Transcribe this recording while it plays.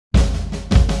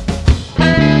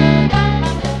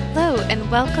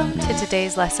Welcome to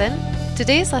today's lesson.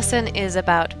 Today's lesson is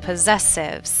about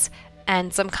possessives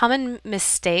and some common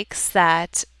mistakes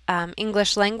that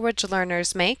English language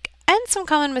learners make and some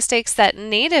common mistakes that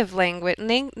native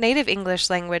English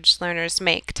language learners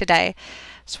make today.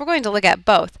 So we're going to look at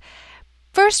both.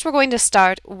 First, we're going to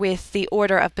start with the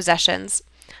order of possessions.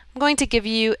 I'm going to give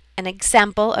you an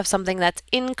example of something that's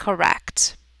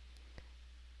incorrect.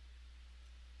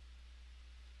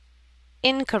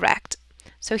 Incorrect.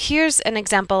 So here's an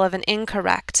example of an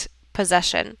incorrect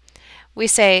possession. We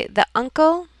say the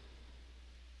uncle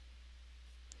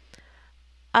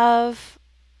of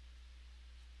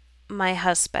my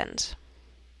husband.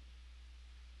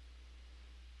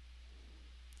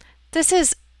 This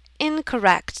is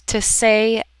incorrect to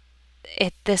say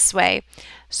it this way.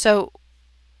 So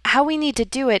how we need to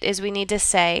do it is we need to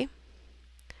say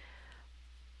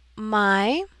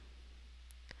my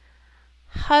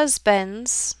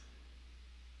husband's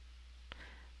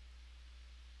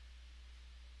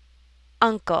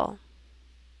uncle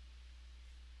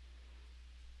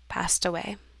passed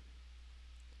away.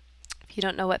 If you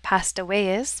don't know what passed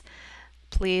away is,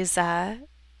 please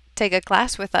take a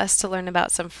class with us to learn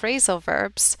about some phrasal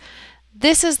verbs.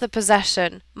 This is the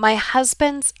possession, my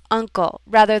husband's uncle,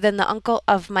 rather than the uncle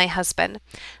of my husband.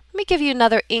 Let me give you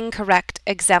another incorrect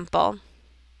example.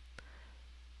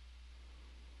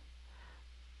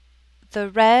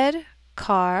 The red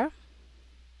car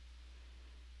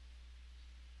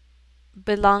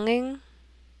belonging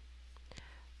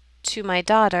to my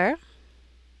daughter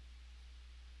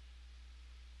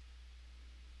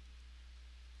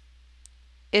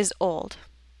is old.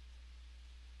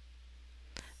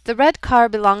 The red car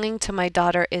belonging to my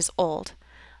daughter is old.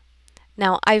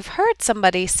 Now, I've heard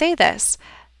somebody say this.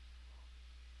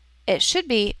 It should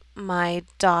be my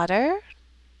daughter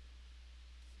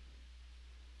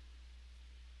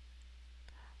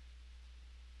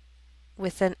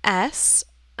with an S,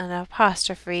 an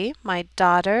apostrophe, my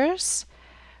daughter's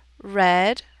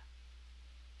red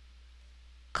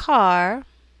car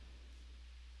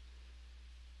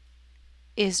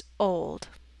is old.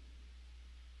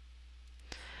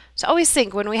 So always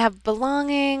think when we have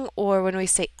belonging or when we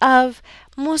say of,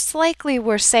 most likely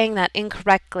we're saying that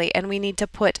incorrectly and we need to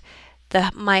put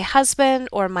the my husband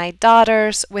or my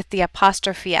daughter's with the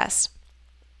apostrophe S.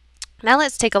 Now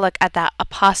let's take a look at that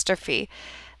apostrophe.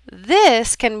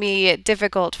 This can be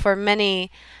difficult for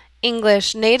many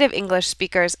native English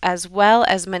speakers as well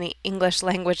as many English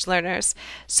language learners.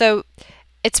 So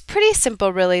it's pretty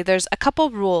simple really. There's a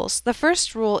couple rules. The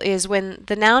first rule is when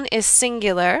the noun is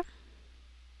singular,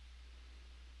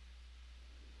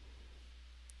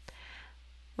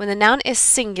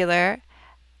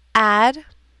 add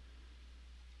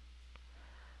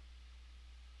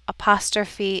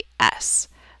apostrophe S.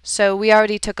 So we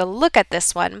already took a look at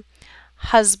this one.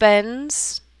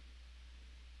 Husbands,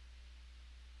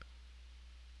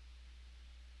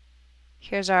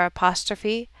 here's our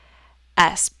apostrophe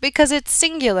S. Because it's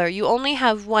singular, you only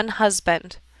have one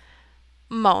husband.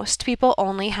 Most people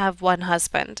only have one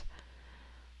husband.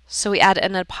 So we add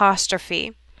an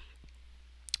apostrophe.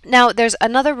 Now there's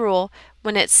another rule.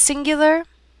 When it's singular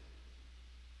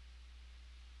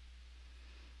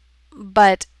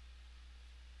but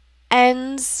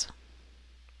ends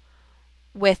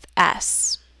with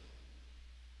S.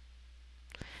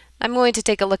 I'm going to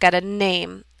take a look at a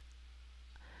name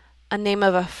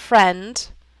of a friend.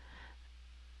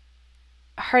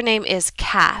 Her name is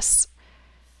Cass.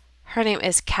 Her name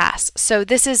is Cass. So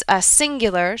this is a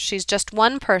singular. She's just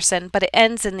one person, but it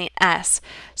ends in the S.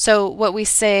 So what we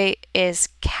say is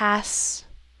Cass's.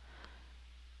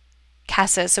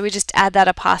 So we just add that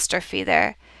apostrophe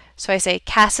there. So I say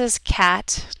Cass's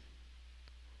cat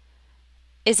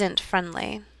isn't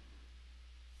friendly.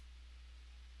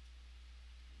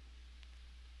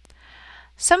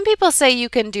 Some people say you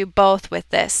can do both with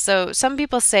this. So some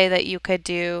people say that you could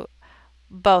do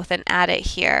both and add it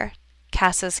here.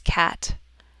 Cass's cat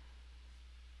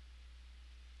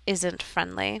isn't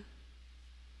friendly.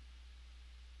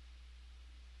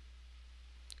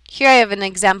 Here I have an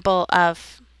example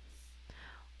of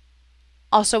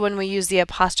also when we use the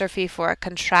apostrophe for a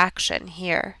contraction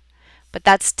here. But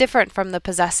that's different from the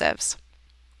possessives.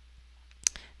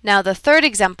 Now the third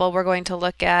example we're going to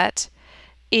look at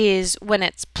is when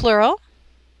it's plural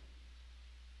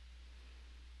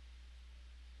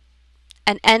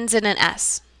and ends in an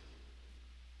S.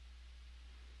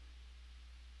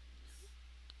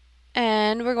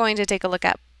 And we're going to take a look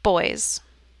at boys.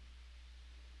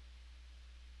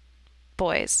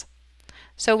 Boys.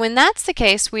 So when that's the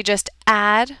case, we just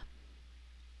add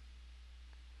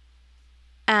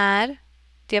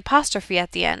the apostrophe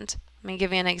at the end. Let me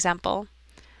give you an example.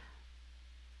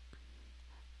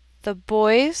 The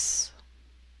boys'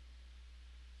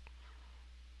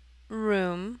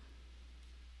 room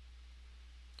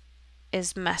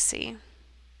is messy.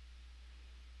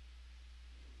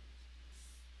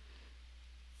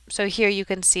 So here you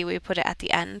can see we put it at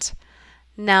the end.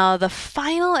 Now the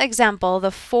final example,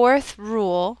 the fourth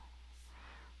rule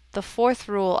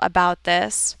about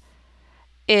this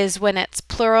is when it's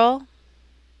plural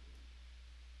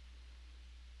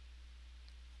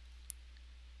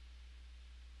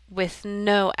with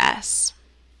no S.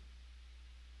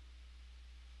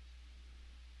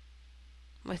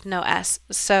 With no S.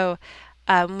 So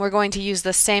we're going to use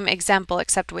the same example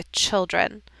except with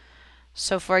children.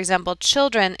 So for example,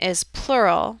 children is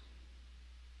plural.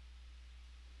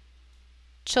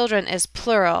 Children is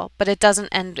plural, but it doesn't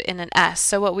end in an S.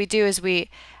 So what we do is we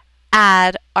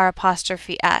add our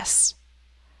apostrophe S.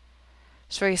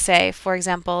 So we say, for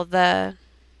example, the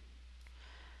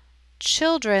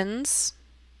children's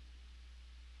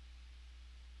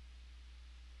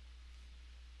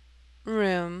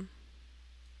room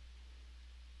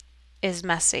is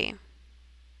messy.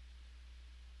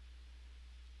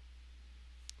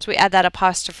 So we add that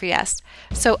apostrophe S.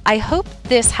 So I hope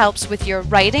this helps with your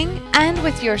writing and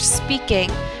with your speaking.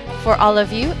 For all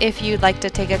of you, if you'd like to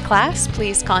take a class,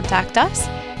 please contact us.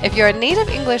 If you're a native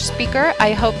English speaker,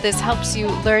 I hope this helps you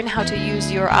learn how to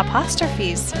use your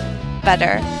apostrophes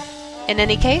better. In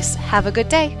any case, have a good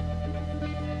day.